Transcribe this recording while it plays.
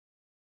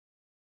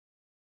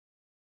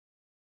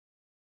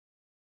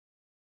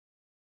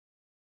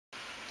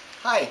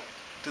Hi,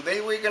 today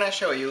we're gonna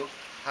show you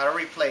how to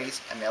replace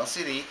an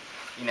LCD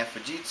in a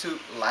Fujitsu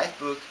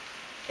Lifebook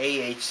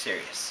A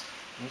series.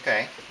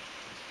 Okay,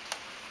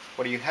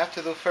 what you have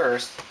to do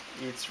first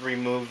is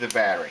remove the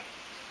battery.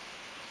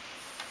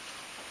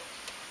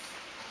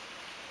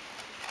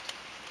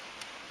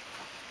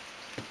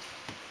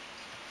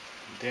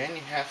 Then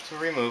you have to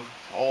remove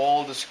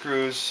all the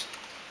screws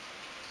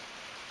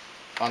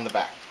on the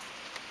back.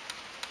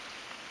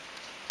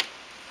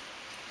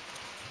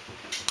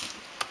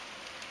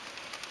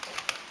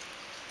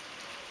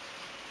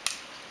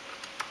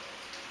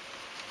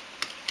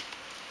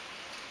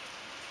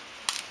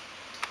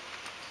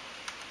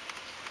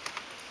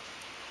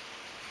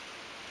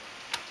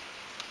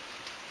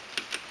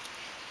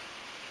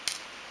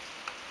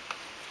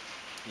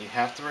 You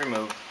have to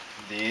remove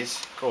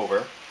this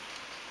cover,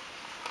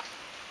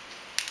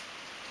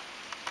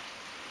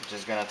 which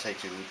is gonna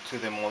take you to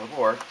the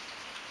motherboard.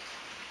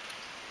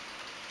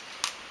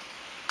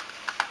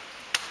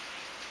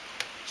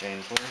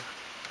 Gently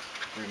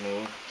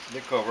remove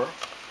the cover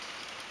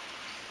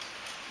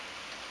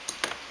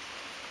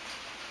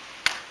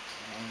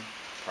and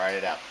pry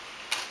it out.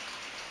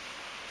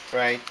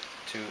 Try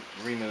to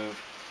remove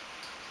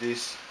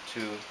these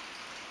two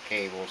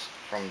cables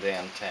from the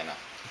antenna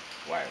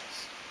wires.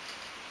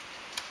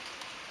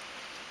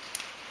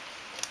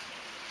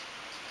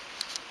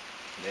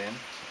 Then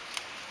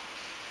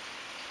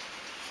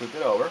flip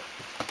it over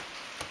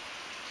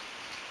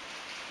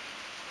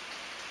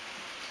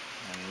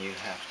and you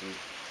have to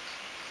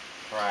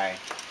pry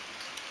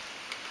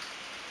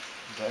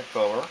the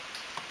cover.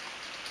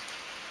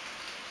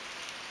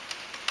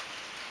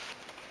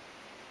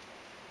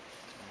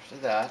 After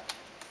that,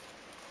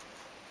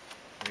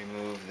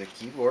 remove the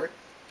keyboard,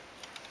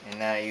 and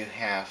now you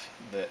have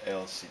the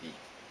LCD.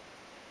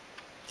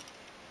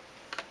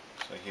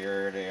 So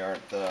here they are,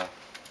 the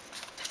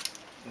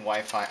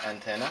Wi-Fi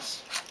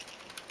antennas.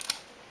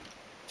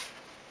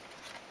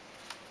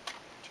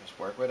 Just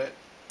work with it.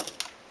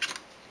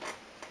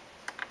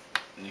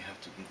 And you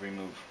have to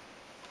remove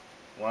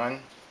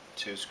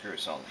 2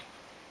 screws only.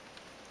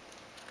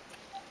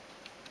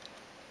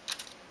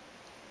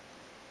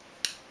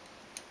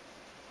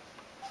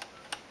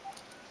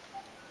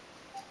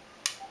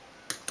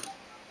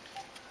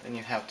 Then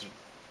you have to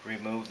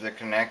remove the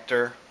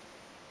connector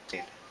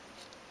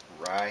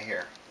right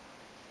here.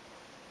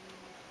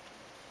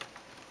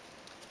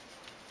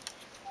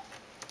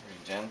 Very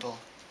gentle.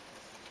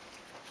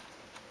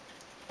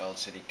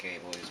 LCD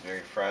cable is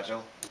very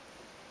fragile,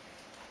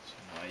 so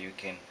now you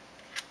can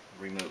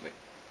remove it.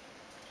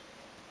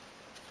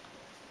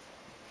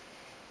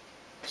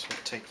 So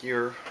take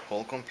your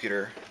whole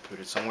computer, put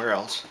it somewhere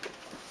else,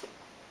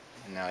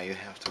 and now you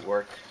have to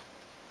work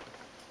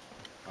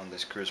on the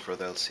screws for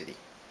the LCD.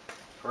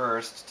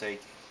 First,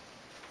 take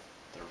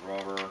the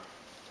rubber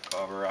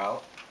cover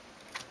out.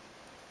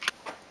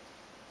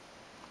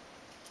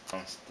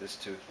 Once these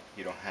two,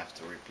 you don't have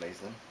to replace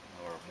them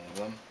or move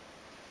them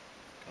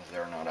because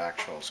they're not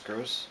actual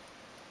screws.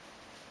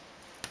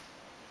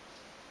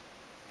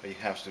 But you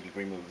have to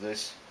remove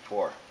this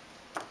 4.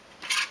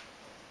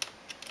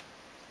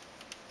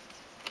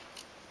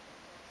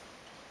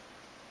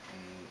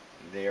 And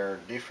they are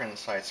different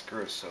size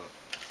screws, so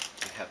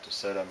you have to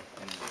set them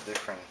in a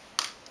different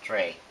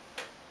tray.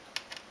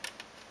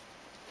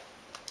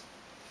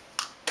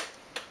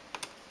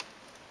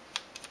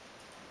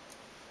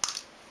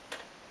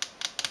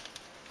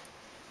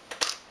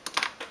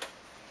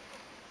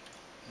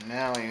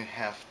 Now you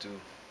have to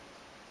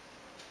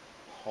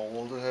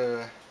hold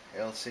the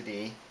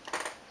LCD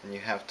and you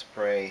have to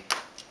pry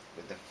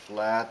with the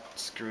flat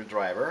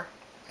screwdriver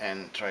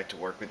and try to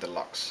work with the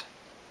locks.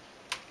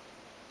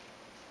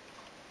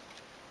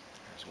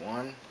 There's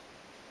 1,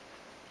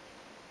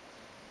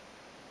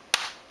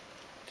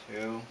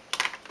 2,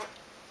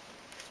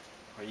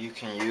 or you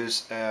can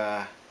use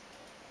a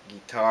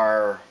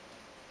guitar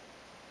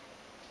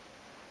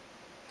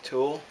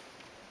tool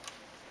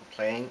for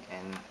playing,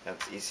 and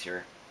that's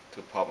easier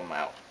to pop them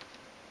out.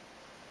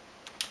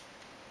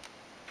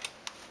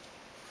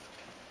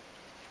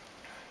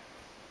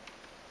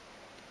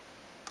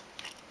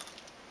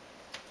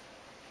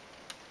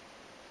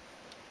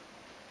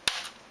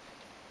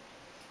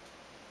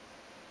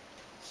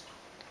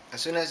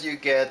 As soon as you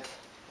get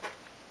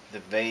the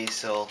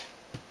bezel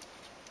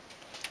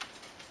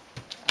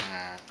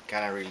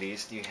kind of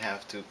released, you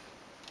have to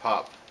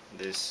pop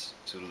these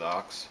 2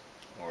 locks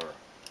or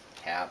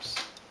tabs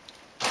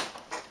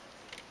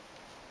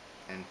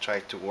and try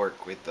to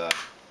work with the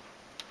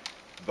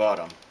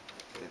bottom.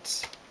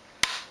 It's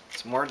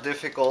more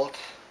difficult.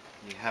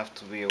 You have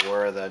to be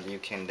aware that you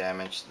can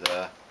damage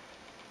the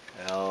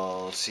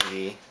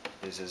LCD.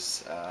 This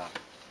is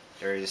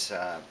there is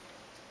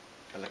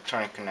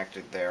electronic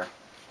connected there.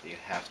 You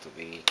have to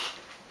be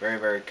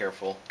very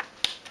careful,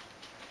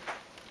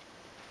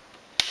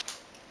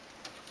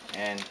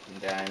 and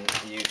then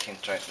you can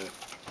try to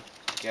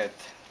get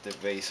the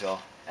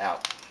bezel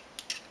out.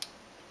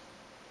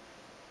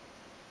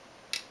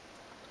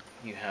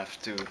 You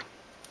have to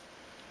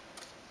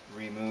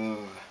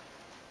remove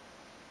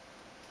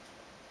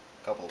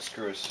couple of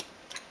screws,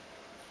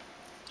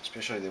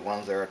 especially the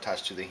ones that are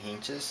attached to the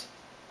hinges.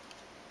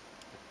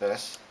 Like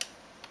this.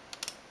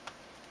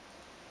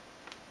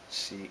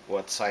 See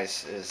what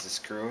size is the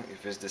screw.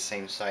 If it's the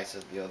same size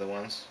as the other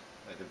ones,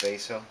 like the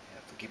bezel, you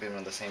have to keep it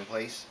in the same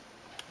place.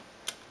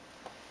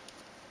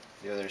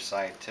 The other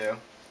side too.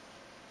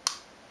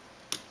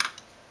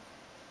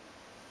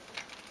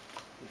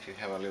 If you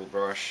have a little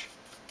brush,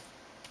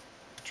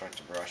 try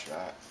to brush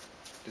out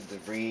the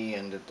debris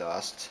and the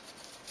dust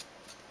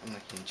on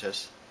the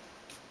hinges.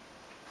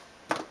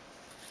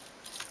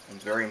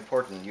 It's very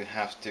important, you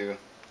have to,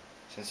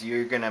 since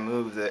you're gonna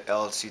move the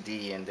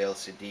LCD and the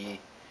LCD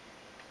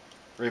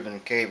ribbon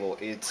cable,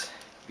 it's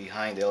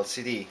behind the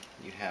LCD,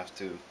 you have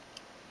to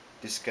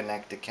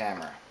disconnect the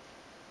camera.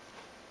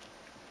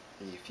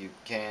 If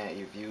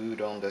you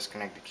don't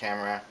disconnect the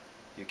camera,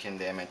 you can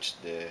damage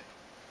the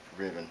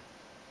ribbon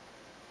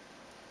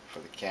for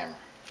the camera.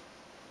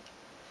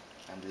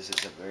 And this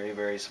is a very,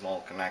 very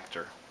small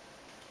connector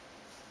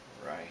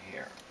right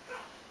here.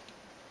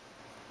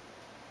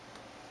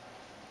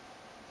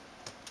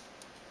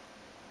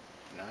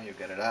 Now you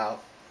get it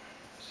out.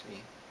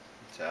 See,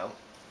 it's out.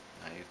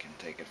 Now you can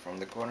take it from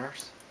the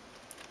corners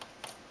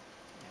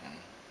and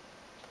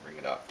bring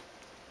it up.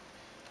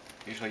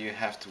 Usually you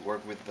have to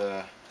work with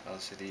the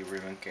LCD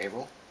ribbon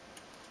cable.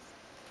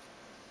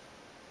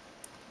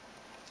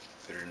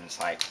 Put it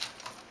inside.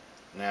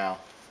 Now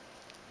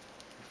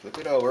flip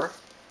it over,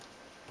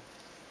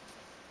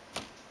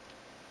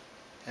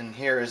 and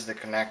here is the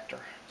connector.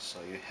 So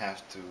you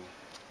have to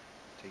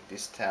take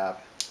this tab,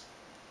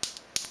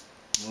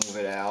 move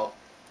it out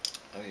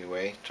of your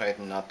way. Try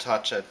to not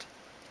touch it,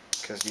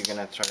 because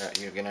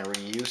you're gonna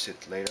reuse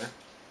it later.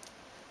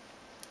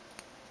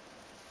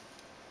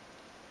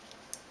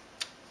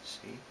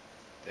 See,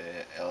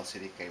 the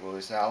LCD cable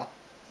is out.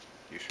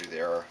 Usually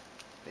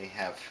they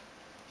have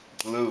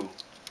glue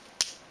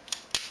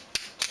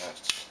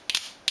attached.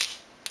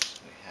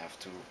 You have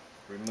to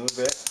remove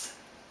it.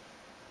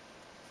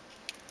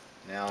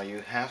 Now you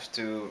have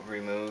to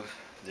remove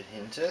the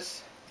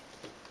hinges.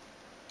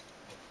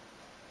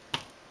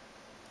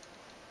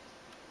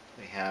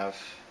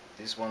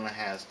 This one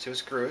has 2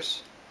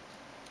 screws,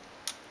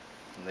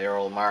 and they're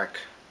all marked.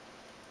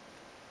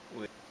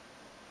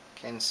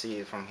 Can't see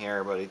it from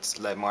here, but it's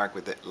marked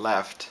with the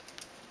left,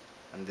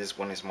 and this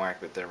one is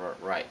marked with the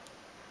right.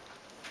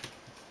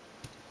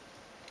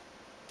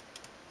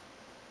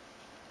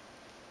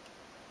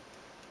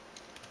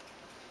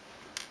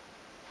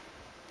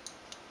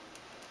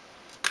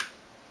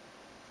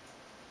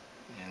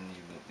 And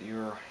you move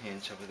your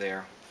hinge over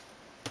there.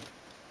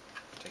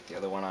 Take the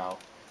other one out.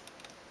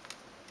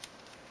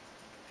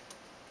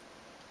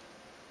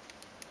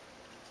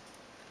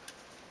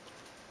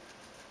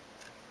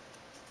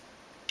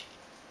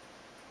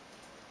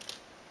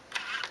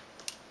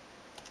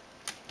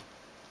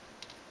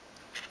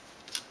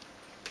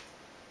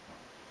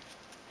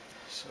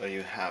 So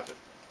you have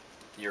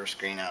your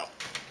screen out.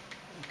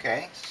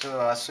 Okay, so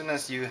as soon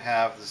as you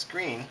have the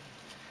screen,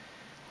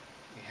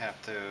 you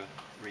have to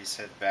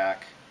reset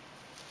back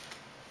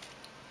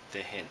the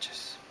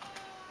hinges.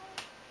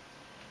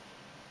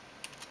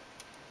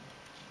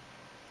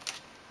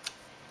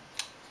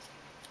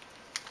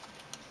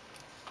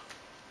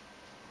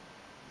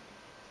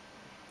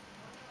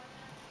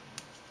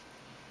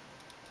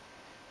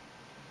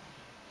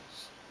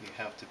 You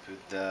have to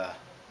put the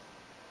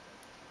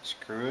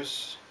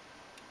screws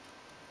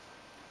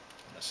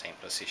in the same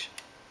position.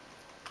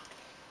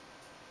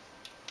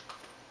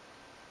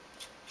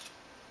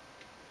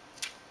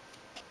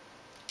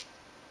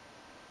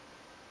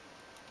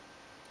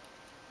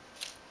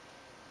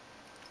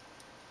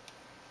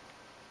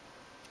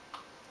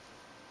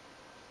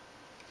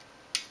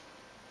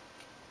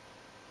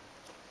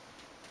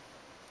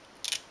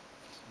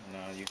 So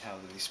now you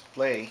have the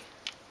display.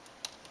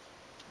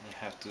 You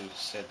have to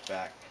set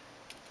back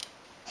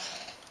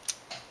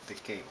the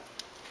cable.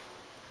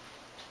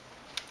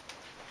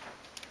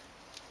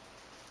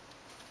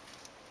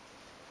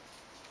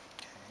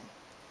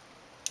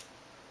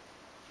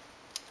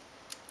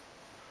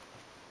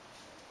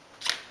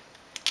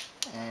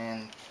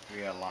 And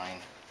realign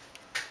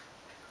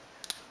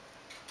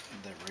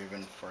the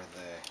ribbon for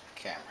the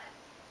camera.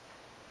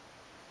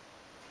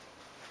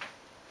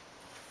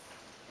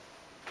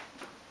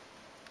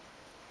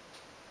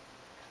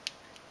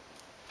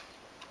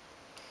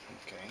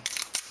 Okay.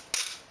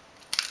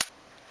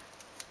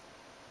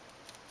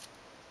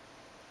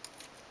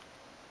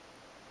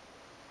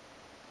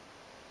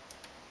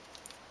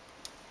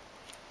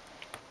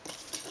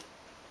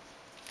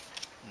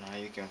 Now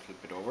you can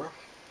flip it over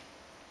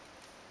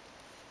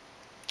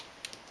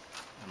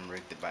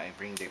and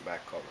bring the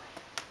back cover.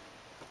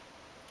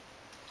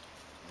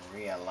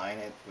 And realign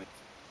it with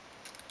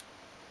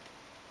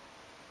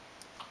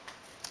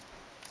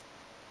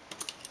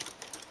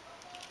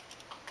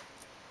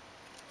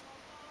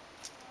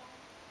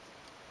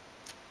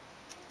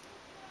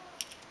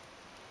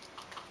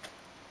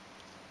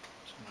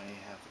now you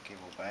have the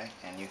cable back,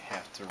 and you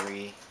have to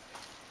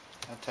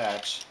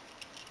reattach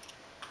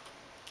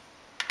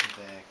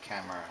the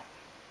camera.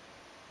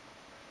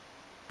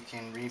 You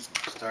can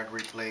start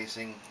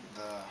replacing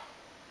the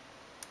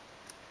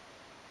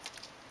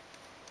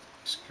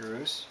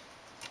screws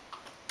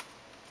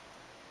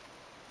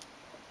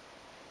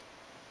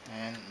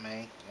and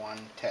make one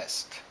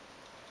test.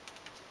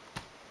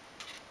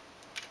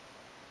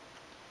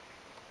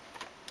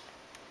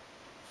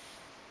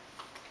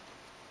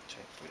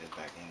 Put it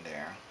back in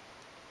there.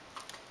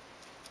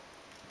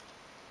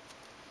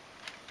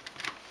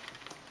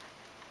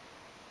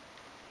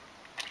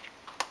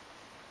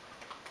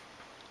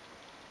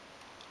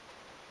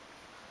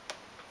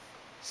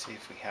 See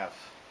if we have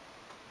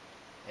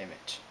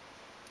image.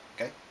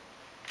 Okay.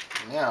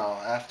 Now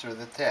after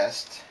the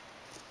test,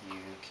 you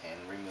can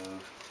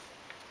remove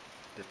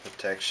the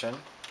protection,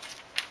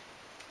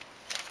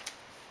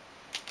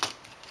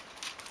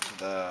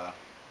 the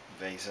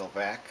bezel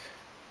vac.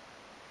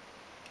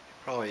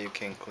 Probably you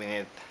can clean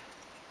it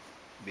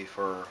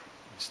before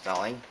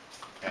installing.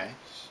 Okay,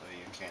 so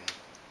you can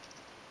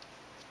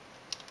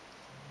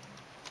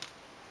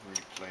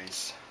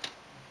replace.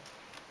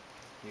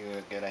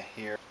 You get a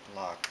here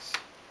locks.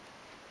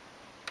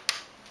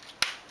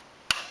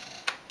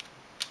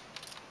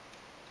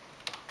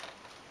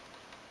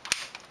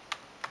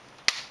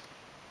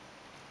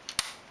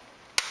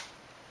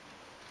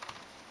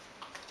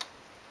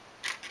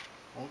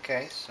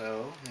 Okay,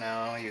 so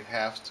now you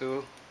have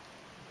to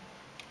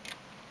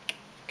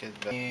get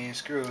the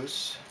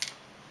screws.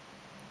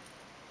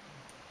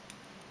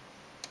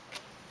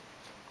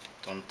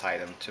 Don't tie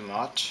them too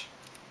much,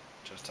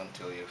 just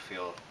until you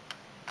feel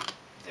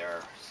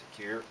they're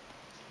secure.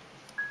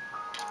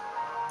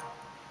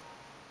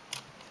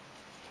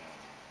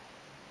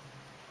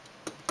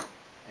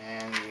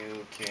 And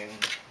you can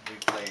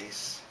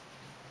replace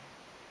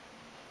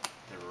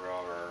the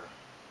rubber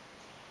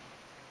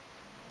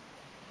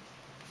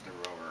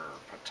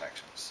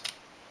protections.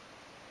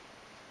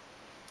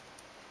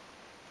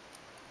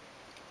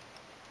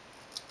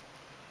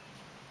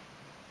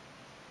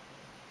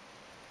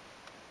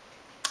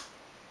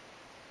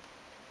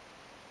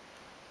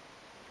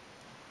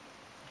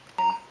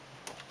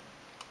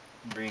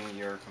 Bring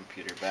your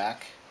computer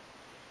back.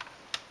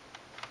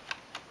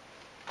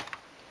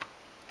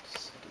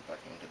 Set it back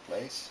into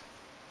place.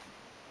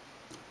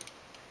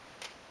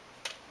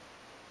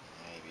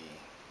 Maybe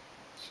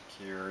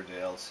secure the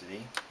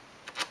LCD.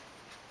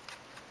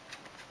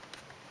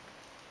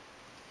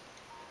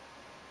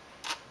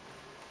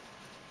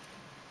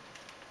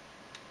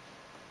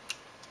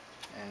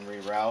 And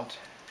reroute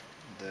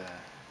the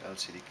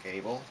LCD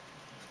cable.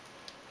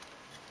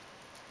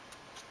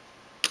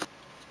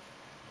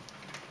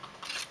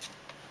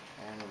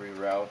 And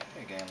reroute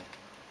again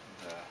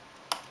the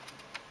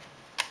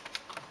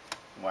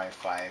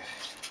Wi-Fi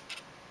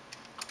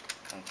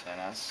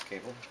antennas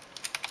cable.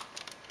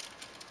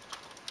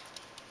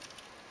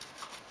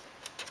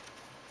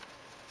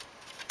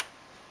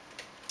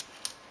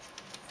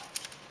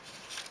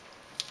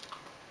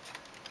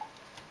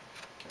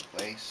 In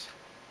place.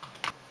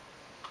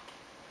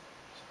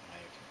 So now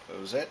you can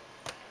close it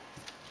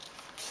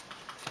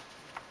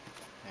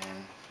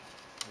and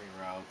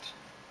reroute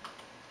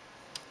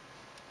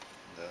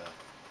the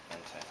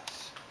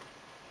antennas.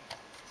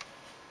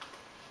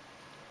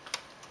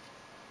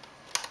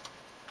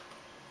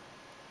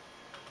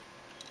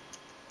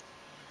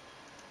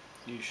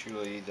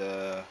 Usually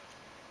the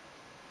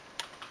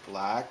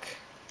black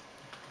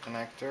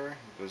connector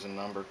goes in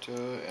number 2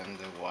 and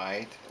the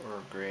white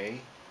or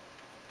gray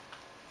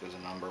goes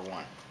in number 1. So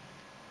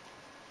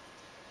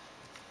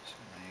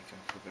now you can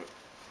put it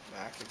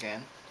back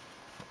again.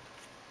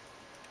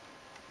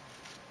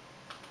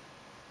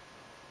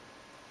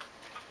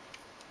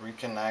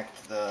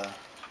 Reconnect the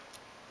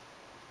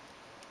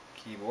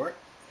keyboard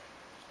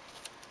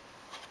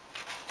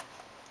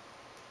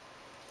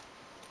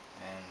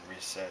and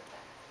reset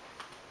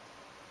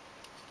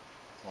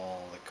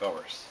all the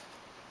covers.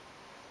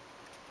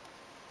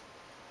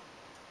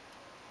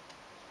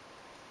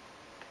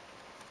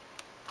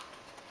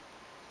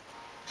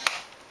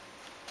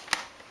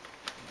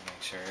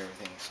 Make sure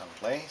everything's in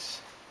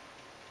place.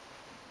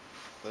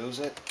 Close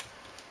it.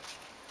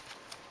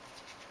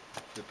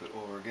 Flip it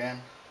over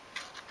again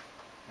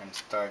and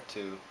start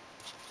to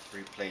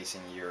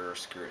replacing your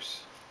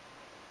screws.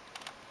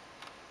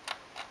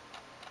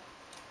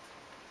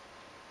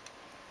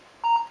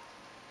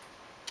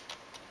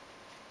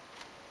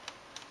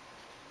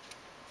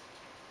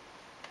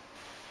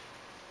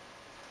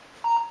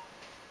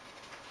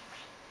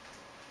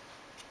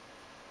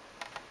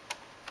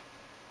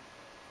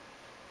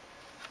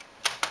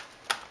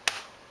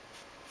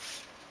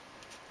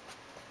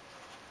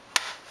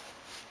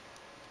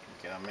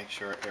 Okay, I'll make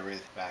sure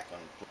everything's back on.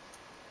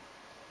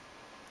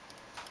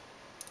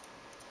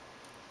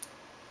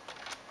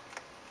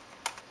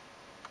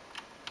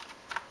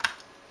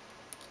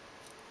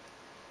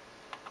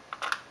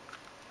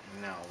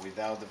 Now,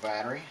 without the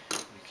battery,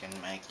 you can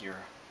make your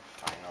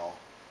final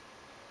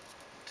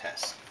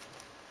test.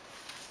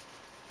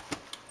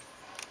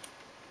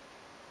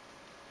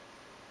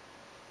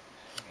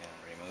 Again,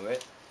 remove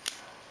it.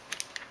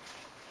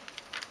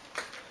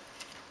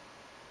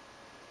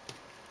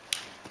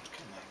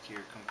 to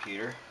your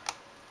computer.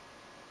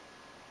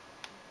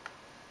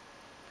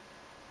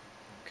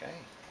 Okay,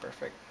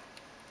 perfect.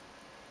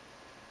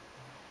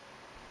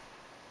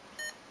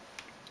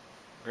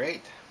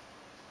 Great.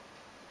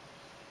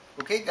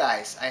 Okay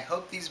guys, I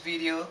hope this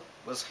video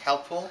was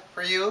helpful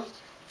for you.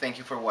 Thank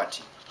you for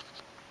watching.